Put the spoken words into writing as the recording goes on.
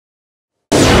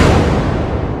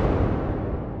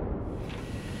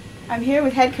I'm here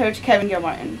with head coach Kevin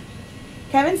Gilmartin.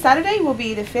 Kevin, Saturday will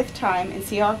be the 5th time the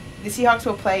Seahawks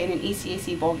will play in an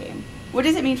ECAC Bowl game. What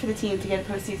does it mean for the team to get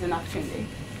a postseason opportunity?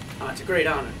 It's a great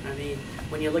honor. I mean,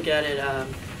 when you look at it, a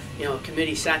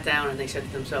committee sat down and they said to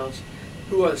themselves,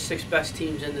 who are the 6 best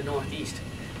teams in the Northeast?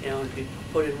 And to be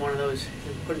put in one of those,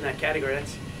 put in that category,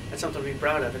 that's something to be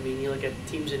proud of. I mean, you look at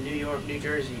teams in New York, New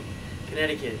Jersey,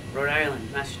 Connecticut, Rhode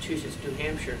Island, Massachusetts, New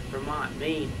Hampshire, Vermont,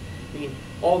 Maine. I mean,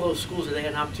 all those schools that they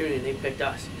had an opportunity and they picked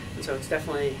us. And so it's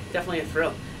definitely a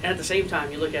thrill. And at the same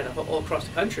time, you look at it all across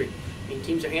the country. I mean,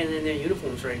 teams are handing in their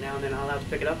uniforms right now and they're not allowed to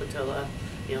pick it up until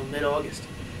mid-August.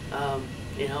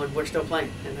 And we're still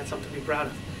playing, and that's something to be proud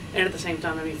of. And at the same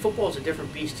time, I mean, football is a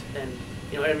different beast than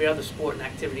every other sport and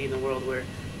activity in the world, where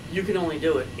you can only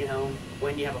do it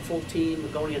when you have a full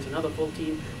team going against another full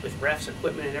team with refs,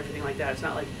 equipment, and everything like that. It's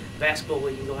not like basketball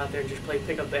where you can go out there and just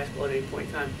pick up basketball at any point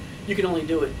in time. You can only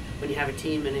do it when you have a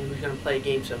team and who's going to play a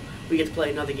game. So we get to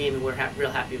play another game, and we're real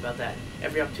happy about that.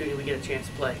 Every opportunity we get a chance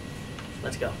to play,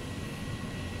 let's go.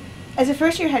 As a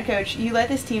first-year head coach, you led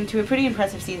this team to a pretty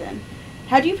impressive season.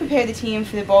 How do you prepare the team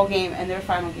for the bowl game and their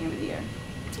final game of the year?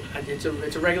 It's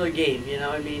a regular game,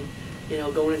 I mean,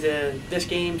 going into this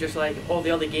game, just like all the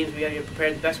other games, we got to get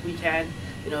prepared the best we can.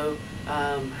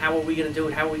 How are we going to do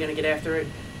it? How are we going to get after it?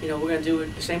 We're going to do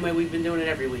it the same way we've been doing it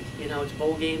every week. It's a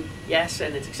bowl game, yes,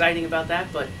 and it's exciting about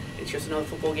that, but it's just another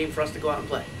football game for us to go out and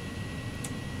play.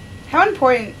 How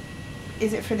important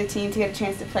is it for the team to get a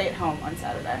chance to play at home on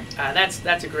Saturday?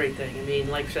 That's a great thing. I mean,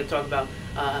 like I said, talk about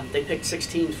they picked 6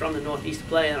 teams from the Northeast to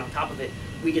play, and on top of it,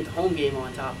 we get the home game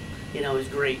on top. Is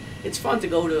great. It's fun to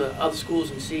go to other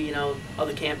schools and see,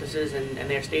 other campuses and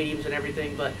their stadiums and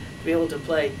everything, but to be able to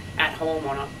play at home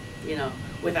on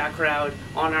with our crowd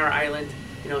on our island,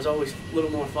 is always a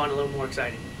little more fun, a little more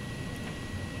exciting.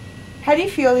 How do you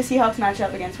feel the Seahawks match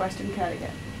up against Western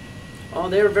Connecticut? Oh,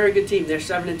 they're a very good team. They're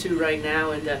 7-2 right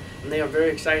now, and they are very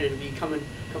excited to be coming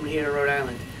here to Rhode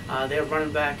Island. They're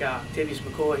running back Tavius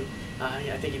McCoy.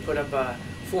 I think he put up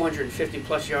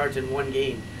 450-plus yards in one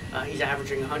game. He's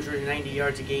averaging 190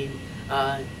 yards a game.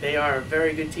 They are a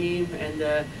very good team,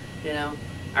 and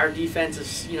our defense is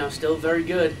still very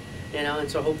good.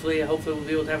 And so hopefully we'll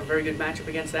be able to have a very good matchup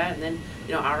against that. And then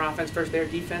our offense versus their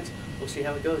defense. We'll see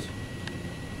how it goes.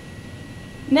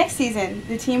 Next season,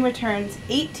 the team returns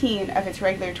 18 of its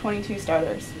regular 22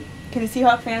 starters. Can the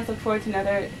Seahawk fans look forward to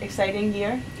another exciting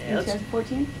year in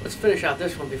 2014? Let's finish out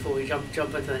this one before we jump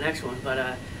into the next one. But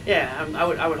I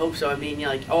would hope so. I mean,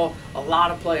 a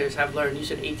lot of players have learned. You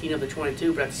said 18 of the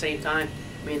 22, but at the same time,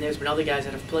 I mean, there's been other guys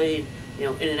that have played,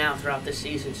 in and out throughout this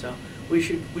season. So we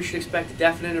should expect a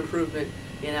definite improvement,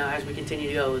 as we continue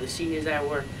to go. The seniors that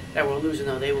we're losing,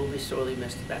 though, they will be sorely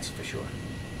missed. That's for sure.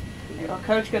 Well,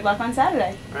 Coach, good luck on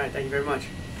Saturday. All right, thank you very much.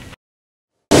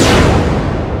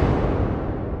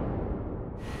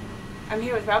 I'm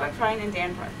here with Robert Pruyn and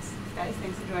Dan Parks. Guys,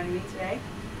 thanks for joining me today.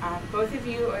 Both of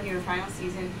you are in your final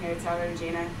season here at Salve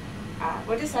Regina.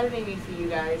 What does Saturday mean for you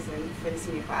guys and for the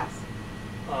senior class?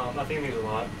 I think it means a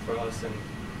lot for us and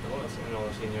all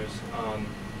the seniors.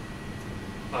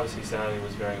 Obviously, Saturday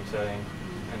was very exciting,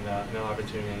 and an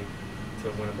opportunity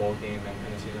to win a bowl game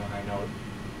and a season on a high note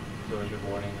is always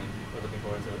rewarding, and we're looking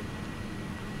forward to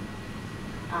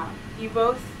it. You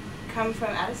both come from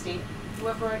out of state.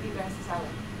 What brought you guys to Salve?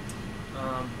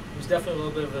 It was definitely a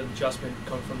little bit of an adjustment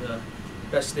coming from the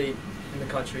best state in the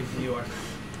country, New York.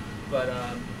 But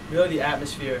really the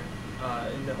atmosphere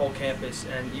in the whole campus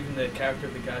and even the character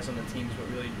of the guys on the team is what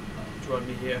really drew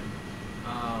me here.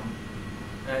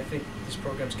 And I think these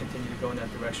programs continue to go in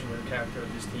that direction where the character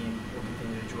of this team will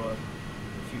continue to draw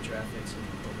future athletes into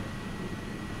the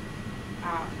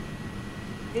program.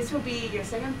 This will be your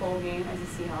second bowl game as a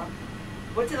Seahawk.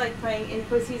 What's it like playing in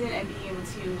postseason and being able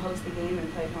to host the game and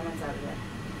play at home on Saturday?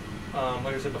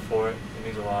 Like I said before, it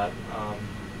means a lot.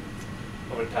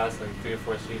 Over the past 3 or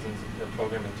 4 seasons, the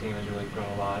program and team has really grown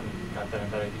a lot and got better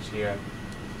and better each year.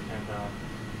 And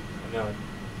a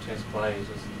chance to play is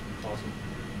just awesome.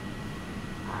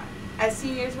 As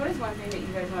seniors, what is one thing that you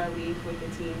guys want to leave with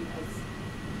the team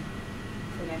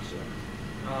for next year?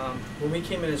 When we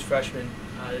came in as freshmen,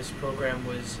 this program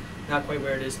was not quite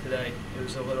where it is today. It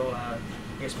was a little,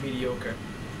 mediocre.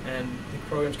 And the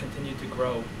program's continued to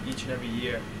grow each and every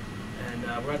year.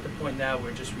 And we're at the point now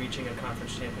where just reaching a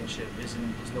conference championship is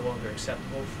no longer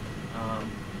acceptable.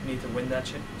 We need to win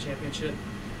that championship.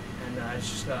 And I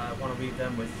just want to leave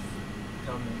them with,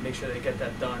 make sure they get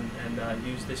that done and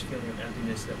use this feeling of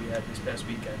emptiness that we had this past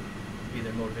weekend to be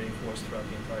their motivating force throughout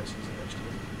the entire season next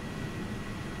year.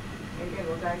 Very good.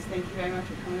 Well, guys, thank you very much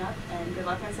for coming up, and good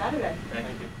luck on Saturday.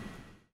 Thank you.